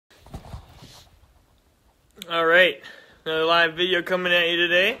Alright, another live video coming at you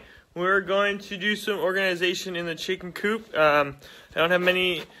today. We're going to do some organization in the chicken coop. I don't have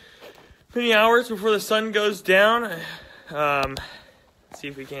many hours before the sun goes down. Let's see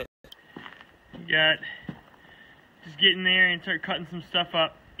if we can. Just get in there and start cutting some stuff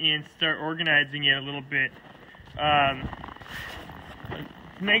up and start organizing it a little bit.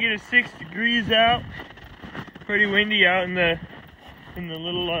 It's -6 degrees out. Pretty windy out in the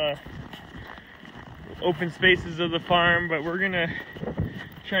little open spaces of the farm, but we're gonna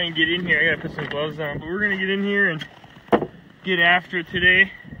try and get in here. I gotta put some gloves on, but we're gonna get in here and get after it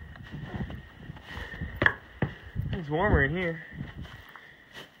today. It's warmer in here,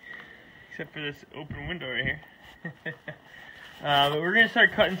 except for this open window right here. But we're gonna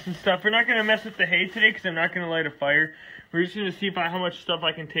start cutting some stuff. We're not gonna mess with the hay today because I'm not gonna light a fire. We're just gonna see how much stuff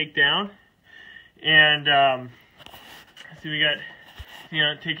I can take down, and see, we got,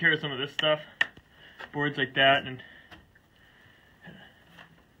 take care of some of this stuff. Boards like that, and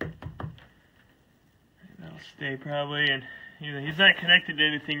that'll stay probably. And he's not connected to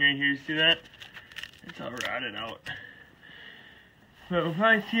anything right here. You see that? It's all rotted out. But we'll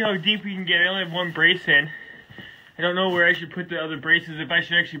probably see how deep we can get. I only have one brace in. I don't know where I should put the other braces. If I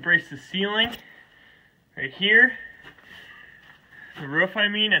should actually brace the ceiling right here, the roof, I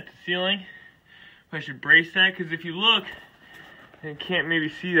mean, at the ceiling. If I should brace that, because if you look, I can't maybe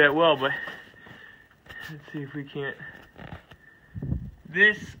see that well, but let's see if we can't.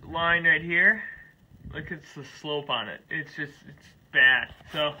 This line right here, look at the slope on it. It's bad.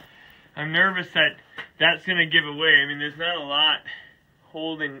 So I'm nervous that that's going to give away. I mean, there's not a lot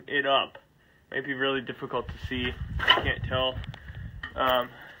holding it up. Might be really difficult to see. I can't tell.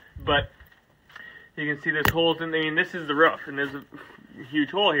 But you can see there's holes in. I mean, this is the roof, and there's a huge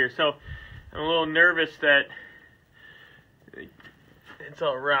hole here. So I'm a little nervous that it's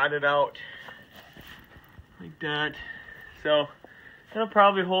all rotted out like that. So it'll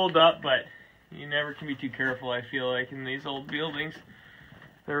probably hold up, but you never can be too careful, I feel like, in these old buildings.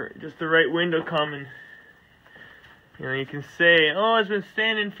 They're just the right wind will come, and you can say, oh, it's been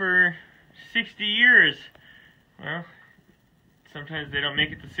standing for 60 years. Well, sometimes they don't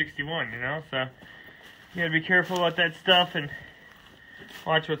make it to 61, so you gotta be careful about that stuff and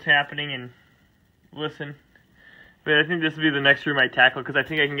watch what's happening and listen. But I think this will be the next room I tackle, because I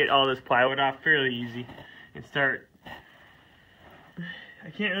think I can get all this plywood off fairly easy and start. I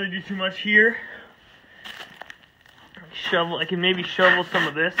can't really do too much here. I can maybe shovel some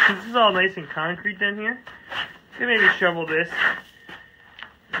of this, because this is all nice and concrete down here. I can maybe shovel this.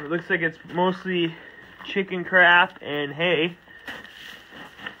 It looks like it's mostly chicken crap and hay.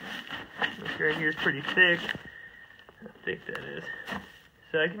 This right here is pretty thick. How thick that is.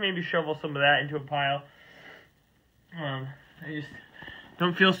 So I can maybe shovel some of that into a pile. I just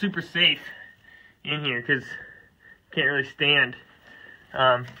don't feel super safe in here because I can't really stand.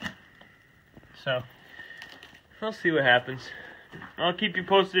 So we'll see what happens. I'll keep you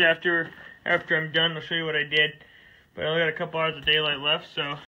posted after I'm done. I'll show you what I did. But I only got a couple hours of daylight left,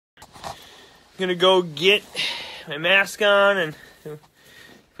 so I'm gonna go get my mask on and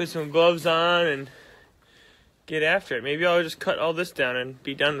put some gloves on and get after it. Maybe I'll just cut all this down and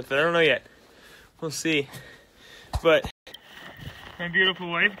be done with it. I don't know yet. We'll see. But my beautiful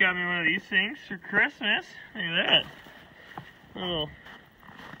wife got me one of these things for Christmas. Look at that. Little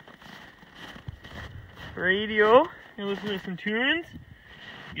radio. You listen to some tunes.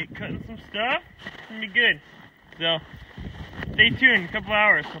 Get cutting some stuff. It's gonna be good. So stay tuned. A couple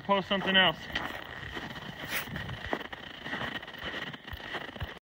hours. I'll post something else.